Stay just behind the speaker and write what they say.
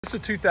This is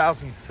a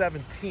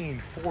 2017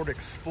 Ford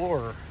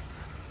Explorer.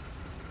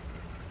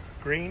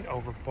 Green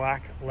over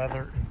black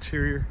leather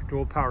interior,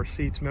 dual power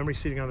seats, memory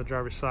seating on the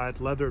driver's side,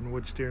 leather and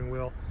wood steering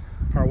wheel,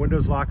 power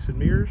windows, locks and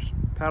mirrors,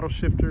 paddle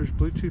shifters,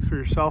 Bluetooth for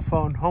your cell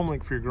phone, home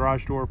link for your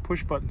garage door,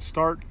 push button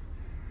start,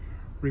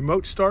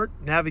 remote start,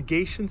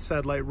 navigation,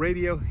 satellite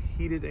radio,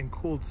 heated and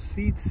cooled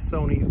seats,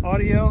 Sony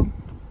audio,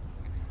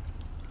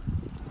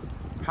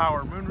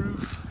 power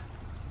moonroof.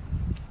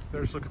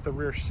 There's a look at the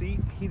rear seat,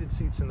 heated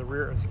seats in the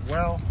rear as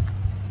well.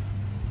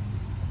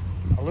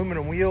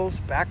 Aluminum wheels,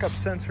 backup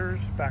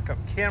sensors, backup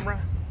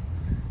camera,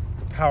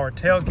 the power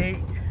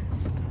tailgate.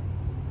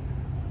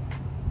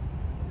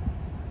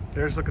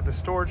 There's a look at the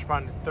storage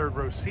behind the third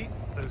row seat.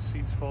 Those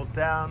seats fold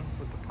down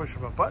with the push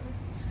of a button.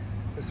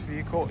 This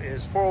vehicle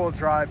is four-wheel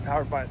drive,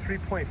 powered by a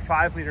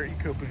 3.5 liter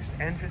EcoBoost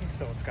engine,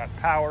 so it's got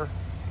power.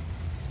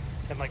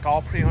 And like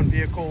all pre-owned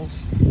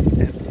vehicles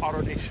at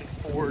AutoNation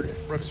Ford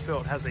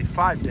Brooksville, it has a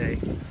 5-day,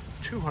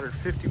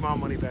 250-mile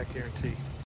money-back guarantee.